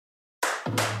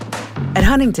At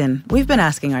Huntington, we've been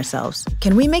asking ourselves,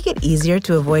 can we make it easier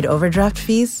to avoid overdraft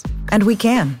fees? And we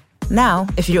can. Now,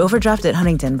 if you overdraft at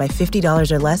Huntington by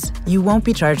 $50 or less, you won't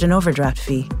be charged an overdraft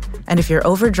fee. And if you're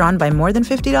overdrawn by more than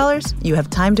 $50, you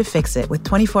have time to fix it with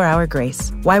 24-hour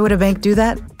grace. Why would a bank do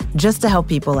that? Just to help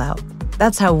people out.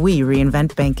 That's how we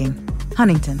reinvent banking.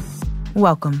 Huntington.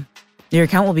 Welcome. Your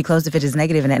account will be closed if it is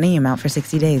negative in any amount for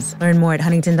 60 days. Learn more at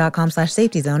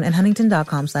huntington.com/safetyzone and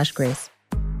huntington.com/grace.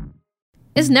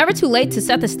 It's never too late to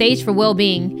set the stage for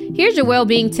well-being. Here's your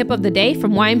well-being tip of the day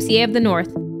from YMCA of the North.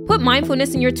 Put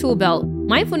mindfulness in your tool belt.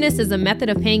 Mindfulness is a method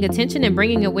of paying attention and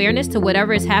bringing awareness to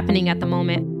whatever is happening at the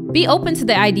moment. Be open to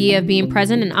the idea of being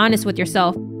present and honest with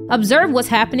yourself. Observe what's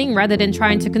happening rather than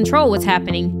trying to control what's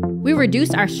happening. We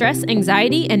reduce our stress,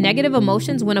 anxiety, and negative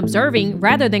emotions when observing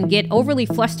rather than get overly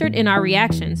flustered in our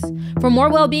reactions. For more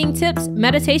well-being tips,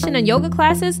 meditation, and yoga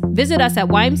classes, visit us at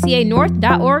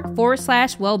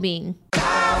ymcanorth.org/wellbeing.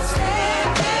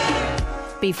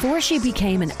 Before she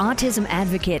became an autism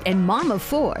advocate and mom of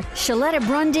 4, Shaletta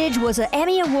Brundage was an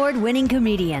Emmy Award-winning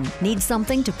comedian. Need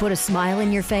something to put a smile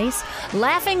in your face?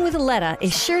 Laughing with Letta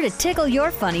is sure to tickle your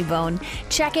funny bone.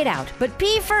 Check it out, but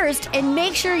pee first and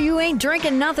make sure you ain't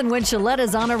drinking nothing when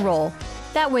Shaletta's on a roll.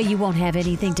 That way you won't have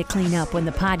anything to clean up when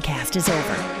the podcast is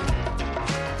over.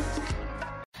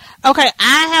 Okay,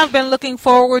 I have been looking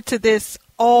forward to this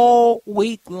all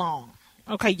week long.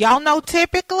 Okay, y'all know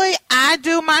typically I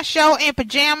do my show in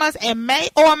pajamas and may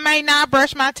or may not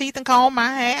brush my teeth and comb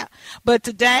my hair. But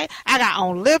today I got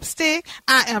on lipstick.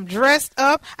 I am dressed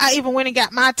up. I even went and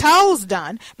got my toes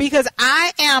done because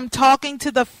I am talking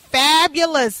to the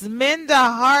fabulous Minda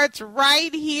Harts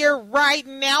right here, right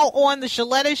now on the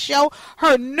Shaletta Show.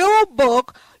 Her new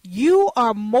book, You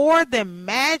Are More Than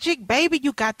Magic. Baby,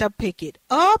 you got to pick it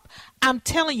up. I'm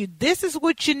telling you, this is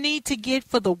what you need to get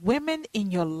for the women in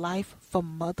your life for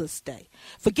Mother's Day.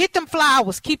 Forget them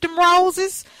flowers. Keep them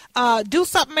roses. Do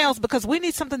something else because we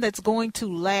need something that's going to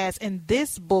last. And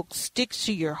this book sticks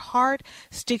to your heart,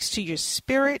 sticks to your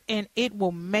spirit, and it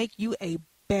will make you a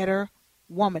better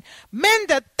woman.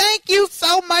 Minda, thank you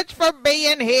so much for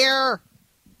being here.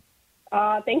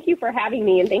 Thank you for having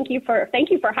me, and thank you for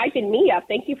hyping me up.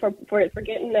 Thank you for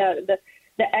getting the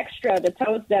extra, the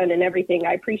toes done and everything.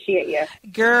 I appreciate you.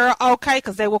 Girl, okay,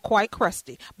 because they were quite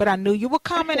crusty. But I knew you were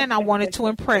coming, and I wanted to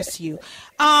impress you.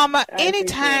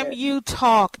 Anytime you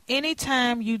talk,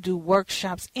 anytime you do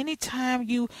workshops, anytime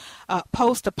you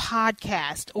post a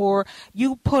podcast or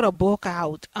you put a book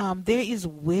out, there is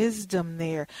wisdom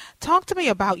there. Talk to me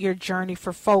about your journey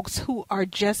for folks who are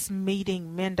just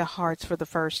meeting Minda Harts for the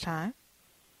first time.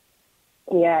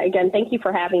 Yeah, again, thank you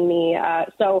for having me.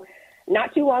 So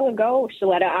not too long ago,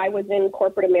 Shaletta, I was in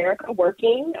corporate America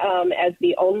working as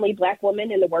the only Black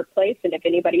woman in the workplace. And if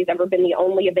anybody's ever been the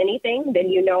only of anything, then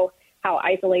you know how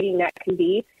isolating that can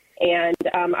be. And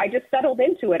I just settled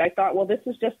into it. I thought, well, this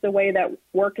is just the way that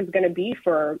work is going to be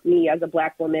for me as a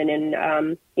Black woman.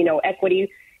 And, equity is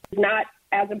not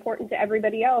as important to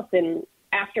everybody else. And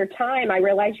after time, I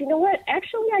realized, you know what,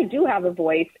 actually, I do have a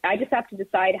voice. I just have to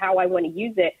decide how I want to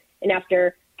use it. And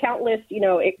after countless,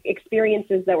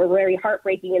 experiences that were very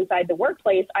heartbreaking inside the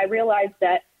workplace, I realized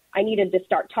that I needed to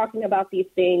start talking about these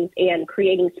things and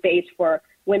creating space for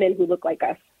women who look like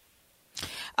us.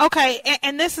 Okay,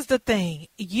 and this is the thing.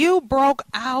 You broke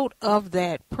out of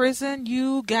that prison.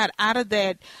 You got out of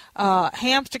that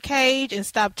hamster cage and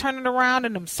stopped turning around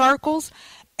in them circles.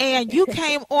 And you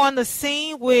came on the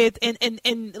scene with, and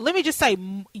let me just say,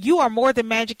 You Are More Than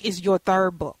Magic is your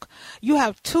third book. You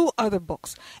have 2 other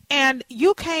books. And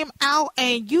you came out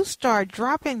and you start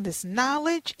dropping this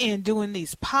knowledge and doing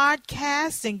these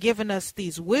podcasts and giving us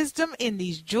these wisdom and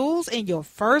these jewels. And your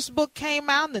first book came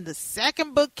out, and then the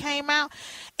second book came out.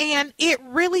 And it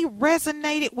really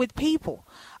resonated with people.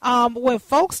 When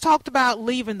folks talked about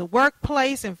leaving the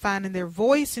workplace and finding their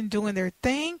voice and doing their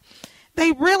thing,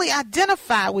 they really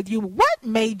identify with you. What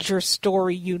made your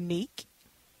story unique?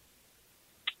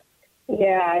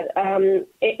 Yeah,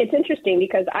 it's interesting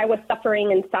because I was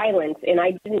suffering in silence, and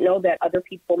I didn't know that other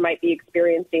people might be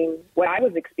experiencing what I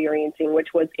was experiencing,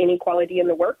 which was inequality in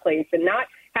the workplace and not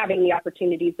having the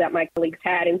opportunities that my colleagues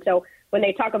had. And so when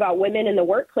they talk about women in the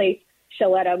workplace,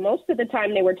 Shaletta, most of the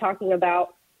time they were talking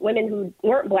about women who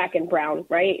weren't Black and brown,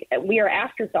 right? We are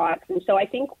afterthoughts. And so I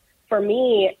think for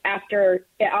me,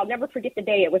 I'll never forget the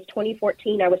day. It was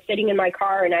 2014. I was sitting in my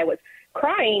car and I was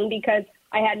crying because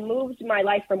I had moved my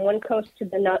life from one coast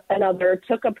to another,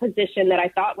 took a position that I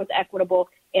thought was equitable,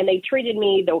 and they treated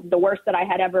me the worst that I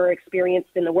had ever experienced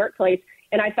in the workplace.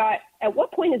 And I thought, at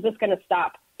what point is this going to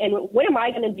stop? And what am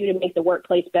I going to do to make the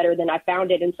workplace better than I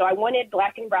found it? And so I wanted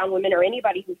Black and brown women, or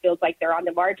anybody who feels like they're on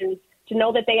the margins, to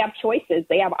know that they have choices.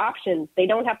 They have options. They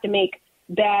don't have to make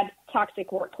bad,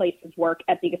 toxic workplaces work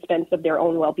at the expense of their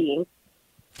own well-being.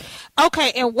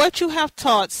 Okay, and what you have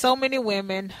taught so many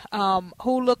women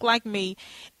who look like me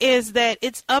is that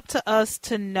it's up to us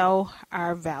to know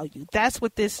our value. That's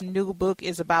what this new book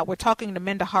is about. We're talking to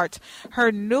Minda Harts.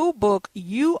 Her new book,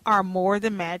 You Are More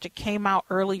Than Magic, came out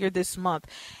earlier this month.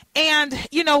 And,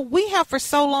 you know, we have for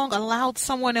so long allowed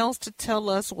someone else to tell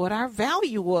us what our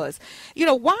value was. You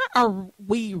know, why are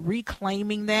we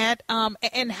reclaiming that?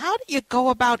 And how do you go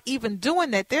about even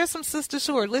doing that? There's some sisters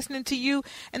who are listening to you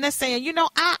and they're saying, you know,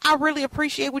 I really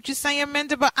appreciate what you're saying,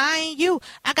 Minda, but I ain't you.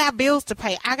 I got bills to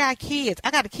pay. I got kids. I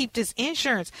got to keep this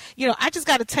insurance. You know, I just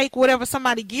got to take whatever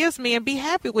somebody gives me and be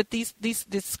happy with these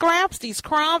scraps, these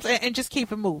crumbs, and just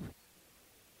keep it moving.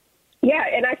 Yeah,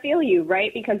 and I feel you,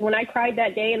 right? Because when I cried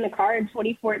that day in the car in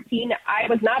 2014, I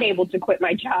was not able to quit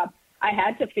my job. I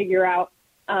had to figure out,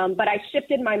 but I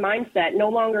shifted my mindset, no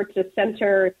longer to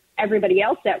center everybody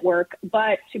else at work,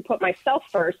 but to put myself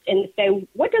first and say,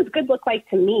 what does good look like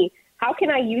to me? How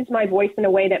can I use my voice in a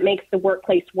way that makes the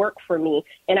workplace work for me?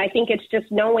 And I think it's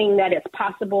just knowing that it's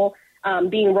possible,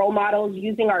 being role models,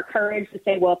 using our courage to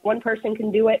say, well, if one person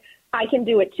can do it, I can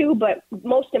do it too. But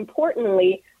most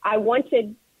importantly, I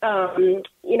wanted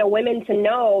women to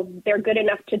know they're good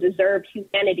enough to deserve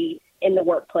humanity in the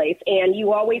workplace. And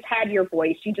you always had your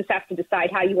voice. You just have to decide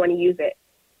how you want to use it.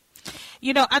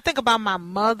 You know, I think about my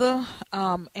mother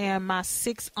and my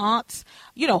 6 aunts,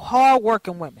 you know,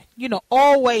 hardworking women, you know,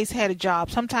 always had a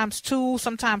job, sometimes 2,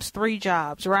 sometimes 3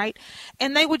 jobs, right?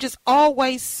 And they were just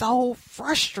always so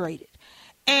frustrated.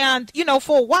 And, you know,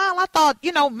 for a while I thought,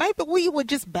 you know, maybe we were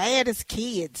just bad as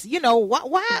kids. You know,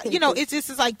 why you know, it's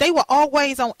just like they were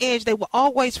always on edge. They were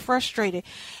always frustrated.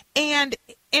 And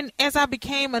as I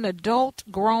became an adult,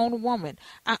 grown woman,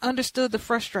 I understood the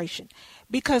frustration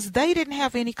because they didn't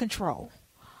have any control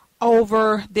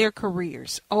over their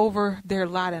careers, over their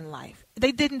lot in life.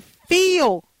 They didn't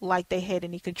feel like they had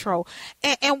any control.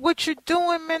 And what you're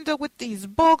doing, Minda, with these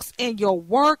books and your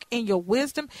work and your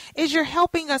wisdom is you're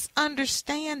helping us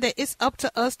understand that it's up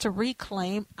to us to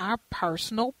reclaim our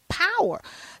personal power.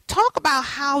 Talk about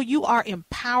how you are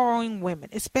empowering women,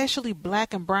 especially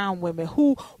Black and brown women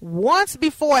who once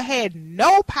before had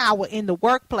no power in the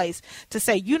workplace to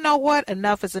say, you know what,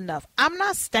 enough is enough. I'm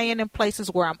not staying in places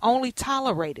where I'm only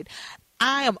tolerated.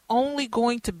 I am only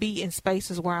going to be in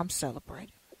spaces where I'm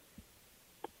celebrated.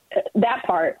 That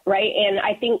part, right? And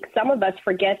I think some of us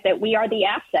forget that we are the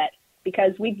asset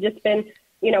because we've just been,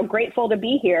 you know, grateful to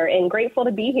be here. And grateful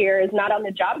to be here is not on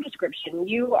the job description.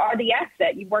 You are the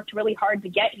asset. You've worked really hard to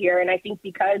get here. And I think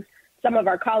because some of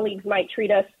our colleagues might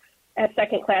treat us as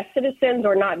second-class citizens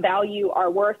or not value our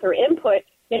worth or input,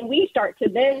 then we start to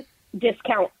then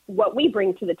discount what we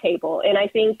bring to the table. And I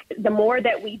think the more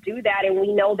that we do that and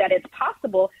we know that it's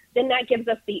possible, then that gives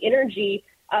us the energy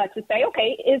to say,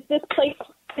 okay, is this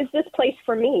place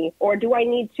for me? Or do I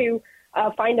need to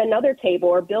find another table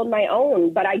or build my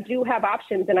own? But I do have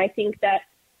options. And I think that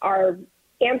our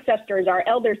ancestors, our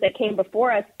elders that came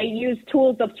before us, they used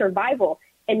tools of survival.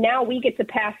 And now we get to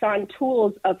pass on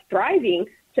tools of thriving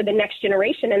to the next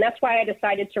generation. And that's why I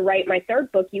decided to write my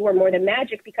 3rd book, You Are More Than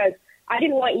Magic, because I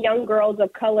didn't want young girls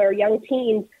of color, young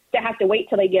teens, to have to wait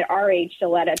till they get our age,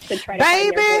 Shaletta, to try to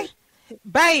find their voice.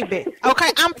 Baby,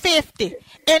 okay, I'm 50.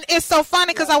 And it's so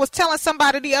funny because I was telling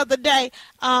somebody the other day,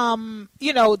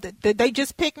 you know, they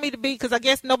just picked me to be, because I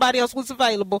guess nobody else was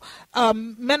available,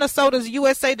 Minnesota's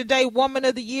USA Today Woman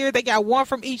of the Year. They got one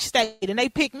from each state, and they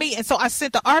picked me. And so I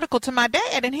sent the article to my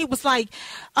dad, and he was like,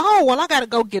 oh, well, I got to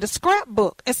go get a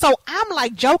scrapbook. And so I'm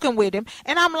like joking with him,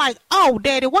 and I'm like, oh,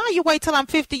 Daddy, why you wait till I'm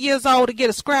 50 years old to get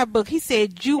a scrapbook? He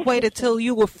said, you waited till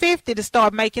you were 50 to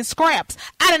start making scraps.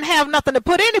 I didn't have nothing to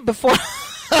put in it before.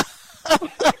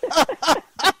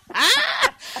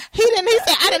 He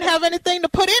said, I didn't have anything to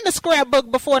put in the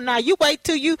scrapbook before now. You wait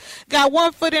till you got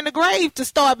one foot in the grave to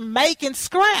start making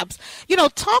scraps. You know,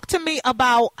 talk to me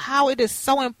about how it is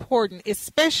so important,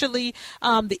 especially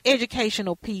the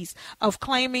educational piece of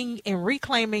claiming and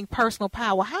reclaiming personal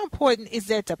power. How important is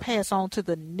that to pass on to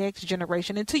the next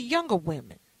generation and to younger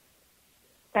women?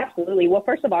 Absolutely. Well,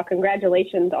 first of all,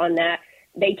 congratulations on that.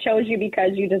 They chose you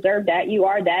because you deserve that. You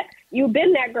are that. You've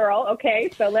been that girl, okay?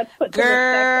 So let's put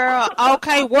girl,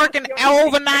 okay, working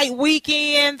overnight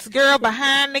weekends, girl,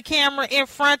 behind the camera, in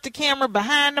front the camera,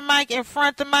 behind the mic, in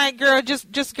front the mic, girl,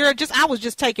 I was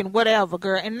just taking whatever,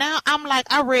 girl. And now I'm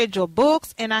like, I read your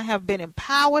books and I have been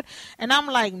empowered, and I'm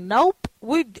like, nope,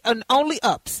 we only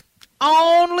ups.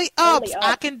 Only ups. Only up.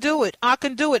 I can do it. I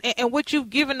can do it. And what you've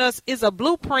given us is a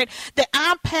blueprint that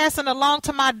I'm passing along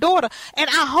to my daughter. And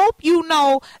I hope you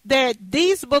know that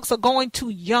these books are going to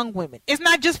young women. It's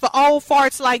not just for old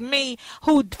farts like me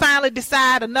who finally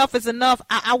decide enough is enough.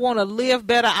 I want to live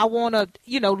better. I want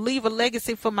to, leave a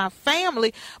legacy for my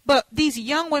family. But these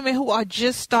young women who are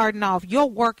just starting off, your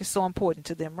work is so important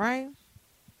to them, right?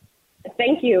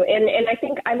 Thank you. And I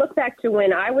think I look back to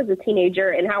when I was a teenager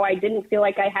and how I didn't feel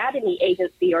like I had any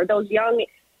agency, or those young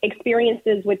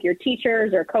experiences with your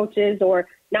teachers or coaches, or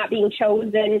not being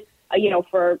chosen,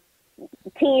 for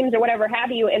teams or whatever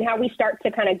have you, and how we start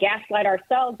to kind of gaslight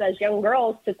ourselves as young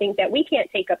girls to think that we can't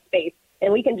take up space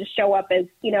and we can just show up as,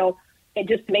 and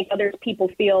just to make other people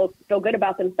feel good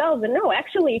about themselves. And no,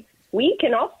 actually, we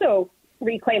can also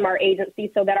reclaim our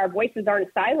agency so that our voices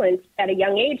aren't silenced at a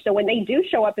young age. So when they do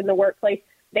show up in the workplace,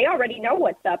 they already know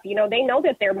what's up. They know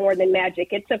that they're more than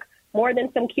magic. It took more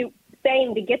than some cute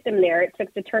saying to get them there. It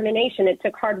took determination. It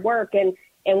took hard work.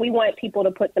 And we want people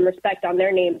to put some respect on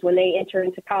their names when they enter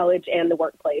into college and the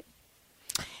workplace.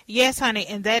 Yes, honey,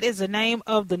 and that is the name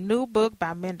of the new book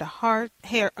by Minda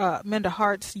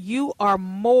Harts. You Are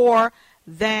More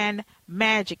Than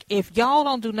Magic. If y'all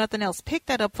don't do nothing else, pick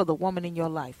that up for the woman in your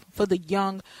life, for the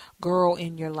young girl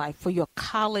in your life, for your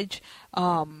college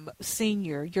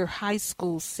senior, your high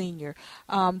school senior.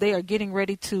 They are getting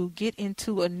ready to get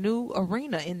into a new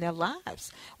arena in their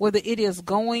lives, whether it is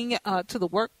going to the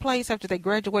workplace after they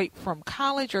graduate from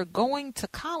college, or going to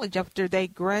college after they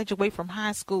graduate from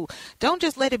high school. Don't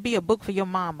just let it be a book for your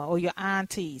mama or your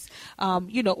aunties,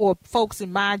 or folks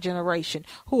in my generation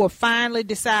who are finally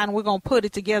deciding we're going to put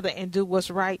it together and do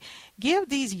what's right. Give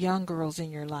these young girls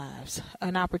in your lives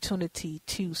an opportunity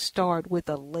to start with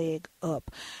a leg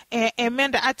up. And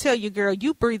Minda, I tell you, girl,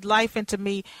 you breathe life into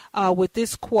me with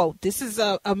this quote. This is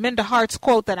a Minda Harts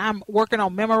quote that I'm working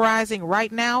on memorizing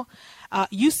right now.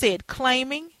 You said,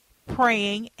 claiming,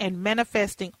 praying, and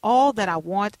manifesting all that I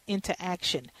want into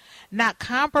action, not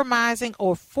compromising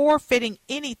or forfeiting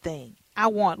anything. I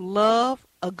want love,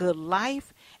 a good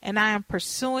life, and I am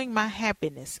pursuing my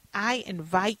happiness. I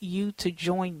invite you to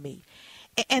join me.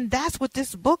 And that's what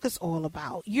this book is all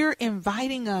about. You're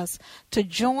inviting us to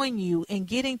join you in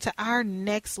getting to our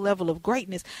next level of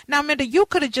greatness. Now, Minda, you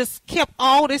could have just kept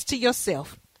all this to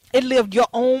yourself and lived your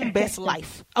own best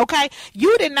life, okay?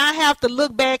 You did not have to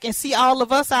look back and see all of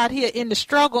us out here in the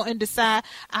struggle and decide,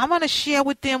 I'm going to share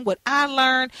with them what I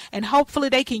learned, and hopefully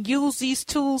they can use these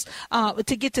tools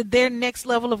to get to their next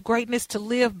level of greatness, to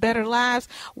live better lives.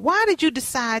 Why did you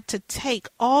decide to take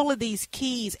all of these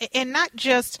keys and not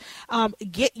just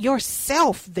get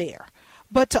yourself there,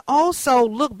 but to also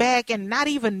look back and not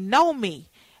even know me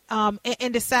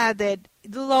and decide that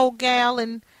the little old gal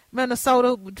in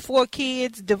Minnesota with 4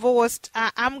 kids, divorced,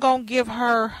 I'm going to give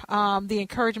her the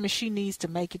encouragement she needs to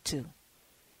make it too.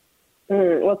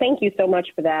 Well, thank you so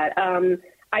much for that.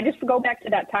 I just go back to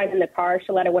that time in the car,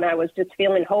 Shaletta, when I was just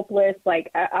feeling hopeless,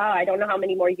 like, I don't know how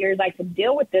many more years I could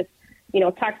deal with this,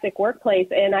 toxic workplace.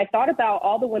 And I thought about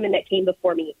all the women that came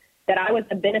before me, that I was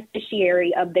a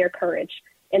beneficiary of their courage.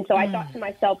 And so I thought to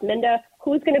myself, Minda,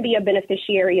 who's going to be a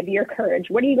beneficiary of your courage?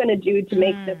 What are you going to do to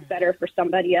make this better for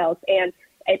somebody else? And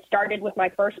it started with my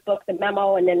first book, The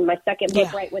Memo, and then my second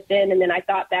book, Right Within. And then I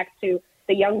thought back to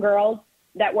the young girls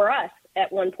that were us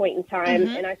at one point in time.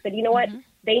 And I said, you know what?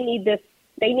 They need this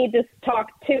talk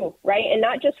too, right? And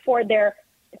not just for them,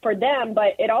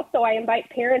 but it also, I invite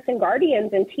parents and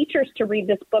guardians and teachers to read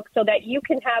this book so that you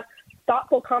can have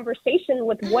thoughtful conversation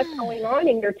with what's going on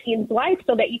in your teen's life,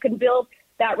 so that you can build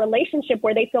that relationship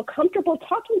where they feel comfortable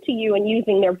talking to you and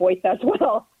using their voice as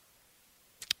well.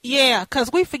 Yeah,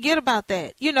 because we forget about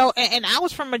that, and I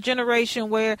was from a generation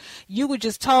where you were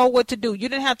just told what to do. You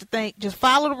didn't have to think, just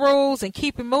follow the rules and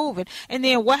keep it moving. And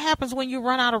then what happens when you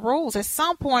run out of rules? At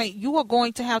some point, you are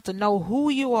going to have to know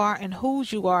who you are and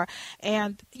whose you are,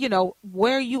 and,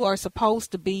 where you are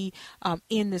supposed to be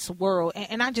in this world.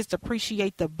 And I just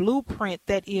appreciate the blueprint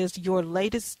that is your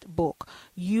latest book,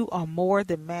 You Are More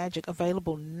Than Magic,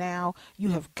 available now. You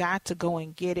have got to go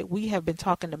and get it. We have been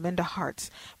talking to Minda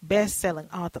Harts, best-selling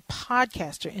author,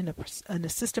 podcaster, and an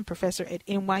assistant professor at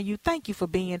NYU. Thank you for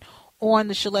being on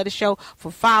the Shaletta Show, for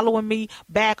following me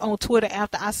back on Twitter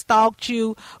after I stalked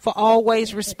you, for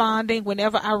always responding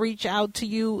whenever I reach out to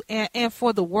you, and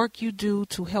for the work you do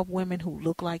to help women who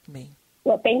look like me.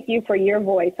 Well, thank you for your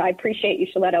voice. I appreciate you,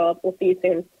 Shaletta. We'll see you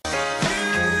soon.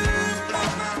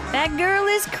 That girl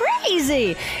is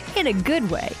crazy, in a good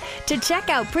way. To check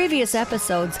out previous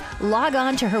episodes, log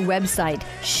on to her website,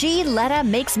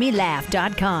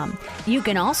 SheLettaMakesMeLaugh.com. You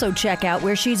can also check out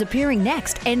where she's appearing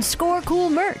next and score cool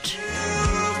merch.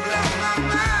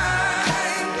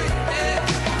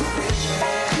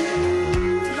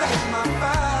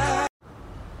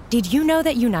 Did you know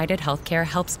that United Healthcare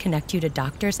helps connect you to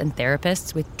doctors and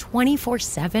therapists with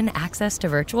 24/7 access to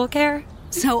virtual care?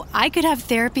 So I could have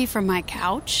therapy from my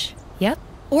couch? Yep.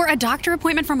 Or a doctor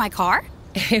appointment from my car?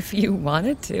 If you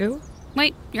wanted to.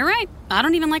 Wait, you're right. I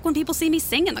don't even like when people see me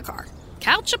sing in the car.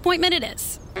 Couch appointment it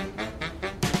is.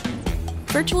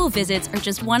 Virtual visits are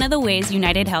just one of the ways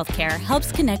United Healthcare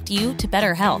helps connect you to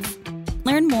better health.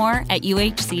 Learn more at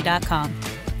uhc.com.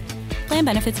 Plan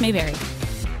benefits may vary.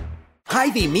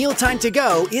 Hy-Vee Mealtime to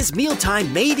Go is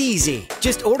mealtime made easy.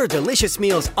 Just order delicious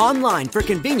meals online for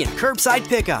convenient curbside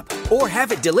pickup or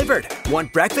have it delivered.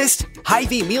 Want breakfast?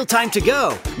 Hy-Vee Mealtime to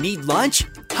Go. Need lunch?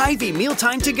 Hy-Vee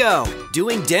Mealtime to Go.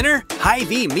 Doing dinner?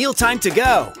 Hy-Vee Mealtime to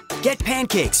Go. Get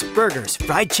pancakes, burgers,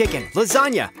 fried chicken,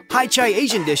 lasagna, Hai-Chai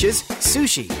Asian dishes,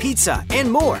 sushi, pizza,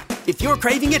 and more. If you're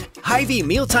craving it, Hy-Vee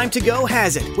Mealtime to Go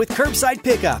has it with curbside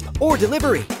pickup or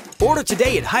delivery. Order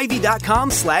today at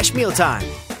Hy-Vee.com/mealtime.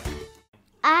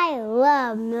 I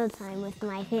love mealtime with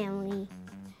my family,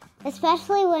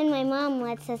 especially when my mom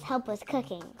lets us help with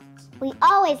cooking. We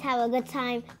always have a good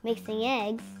time mixing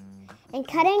eggs and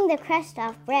cutting the crust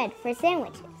off bread for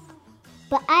sandwiches.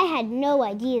 But I had no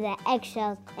idea that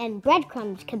eggshells and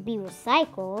breadcrumbs could be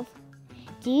recycled.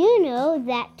 Do you know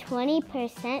that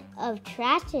 20% of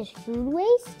trash is food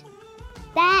waste?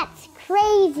 That's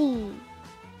crazy!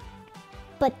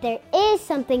 But there is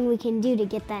something we can do to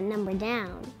get that number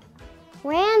down.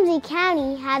 Ramsey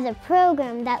County has a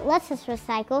program that lets us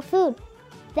recycle food.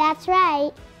 That's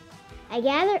right. I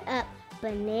gather up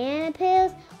banana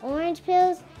peels, orange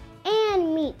peels,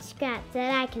 and meat scraps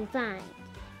that I can find.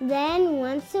 Then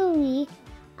once a week,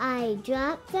 I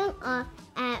drop them off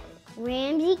at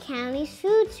Ramsey County's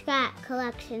food scrap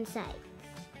collection site,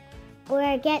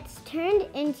 where it gets turned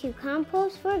into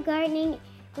compost for gardening,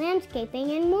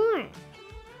 landscaping, and more.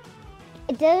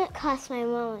 It doesn't cost my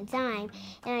mom a dime,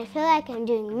 and I feel like I'm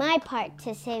doing my part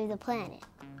to save the planet.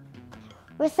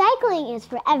 Recycling is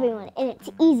for everyone, and it's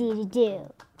easy to do.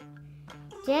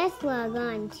 Just log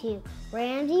on to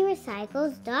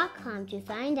RamseyRecycles.com to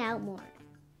find out more.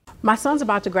 My son's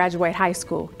about to graduate high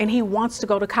school, and he wants to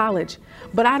go to college,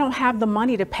 but I don't have the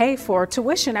money to pay for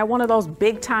tuition at one of those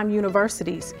big-time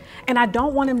universities, and I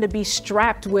don't want him to be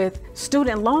strapped with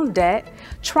student loan debt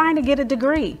trying to get a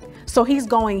degree. So he's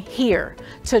going here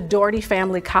to Doherty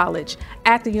Family College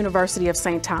at the University of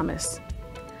St. Thomas.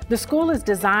 The school is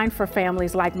designed for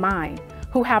families like mine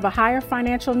who have a higher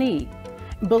financial need.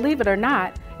 Believe it or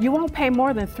not, you won't pay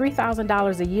more than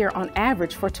 $3,000 a year on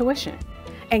average for tuition.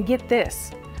 And get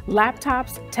this,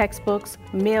 laptops, textbooks,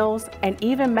 meals, and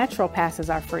even Metro passes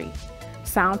are free.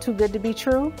 Sound too good to be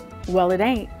true? Well, it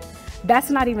ain't. That's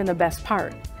not even the best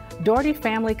part. Doherty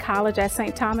Family College at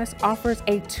St. Thomas offers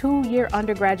a 2-year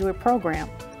undergraduate program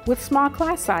with small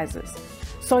class sizes,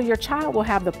 so your child will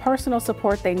have the personal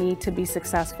support they need to be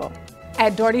successful.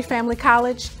 At Doherty Family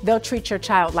College, they'll treat your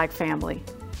child like family.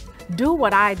 Do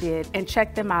what I did and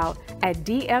check them out at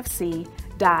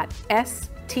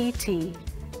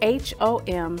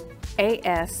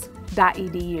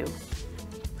dfc.stthomas.edu.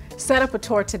 Set up a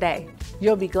tour today.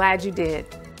 You'll be glad you did.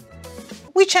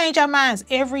 We change our minds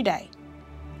every day.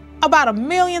 About 1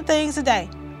 million things a day.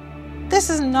 This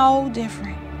is no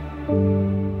different.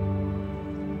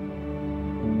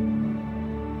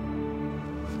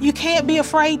 You can't be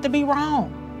afraid to be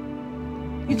wrong.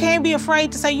 You can't be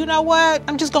afraid to say, you know what,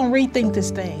 I'm just going to rethink this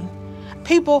thing.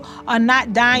 People are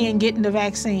not dying getting the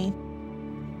vaccine.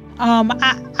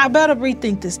 I better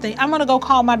rethink this thing. I'm going to go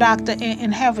call my doctor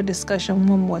and have a discussion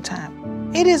one more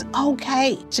time. It is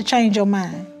okay to change your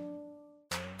mind.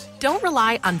 Don't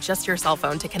rely on just your cell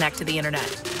phone to connect to the internet.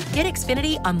 Get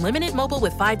Xfinity Unlimited Mobile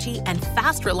with 5G and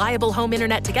fast, reliable home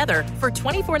internet together for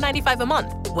 $24.95 a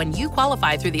month when you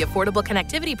qualify through the Affordable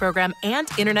Connectivity Program and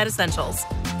Internet Essentials.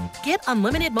 Get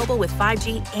unlimited mobile with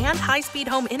 5G and high-speed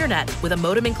home internet with a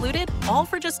modem included, all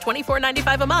for just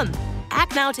 $24.95 a month.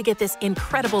 Act now to get this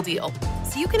incredible deal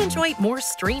so you can enjoy more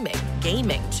streaming,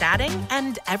 gaming, chatting,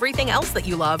 and everything else that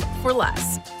you love for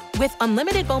less. With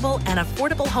unlimited mobile and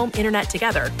affordable home internet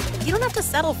together, you don't have to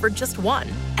settle for just one.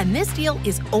 And this deal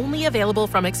is only available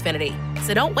from Xfinity.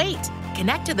 So don't wait.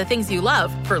 Connect to the things you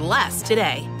love for less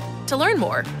today. To learn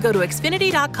more, go to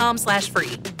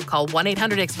Xfinity.com/free, call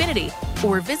 1-800-XFINITY,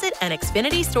 or visit an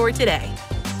Xfinity store today.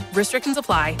 Restrictions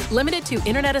apply. Limited to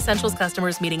Internet Essentials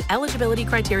customers meeting eligibility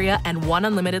criteria and one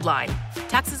unlimited line.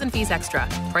 Taxes and fees extra.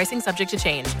 Pricing subject to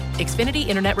change. Xfinity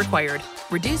Internet required.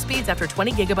 Reduced speeds after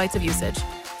 20 gigabytes of usage.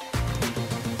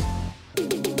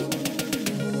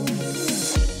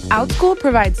 OutSchool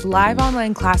provides live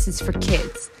online classes for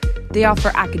kids, They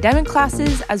offer academic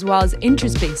classes as well as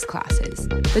interest-based classes.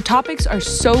 The topics are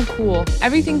so cool.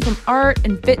 Everything from art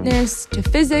and fitness to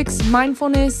physics,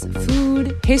 mindfulness,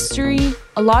 food, history.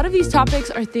 A lot of these topics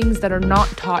are things that are not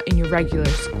taught in your regular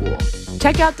school.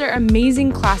 Check out their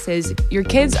amazing classes. Your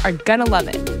kids are gonna love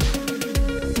it.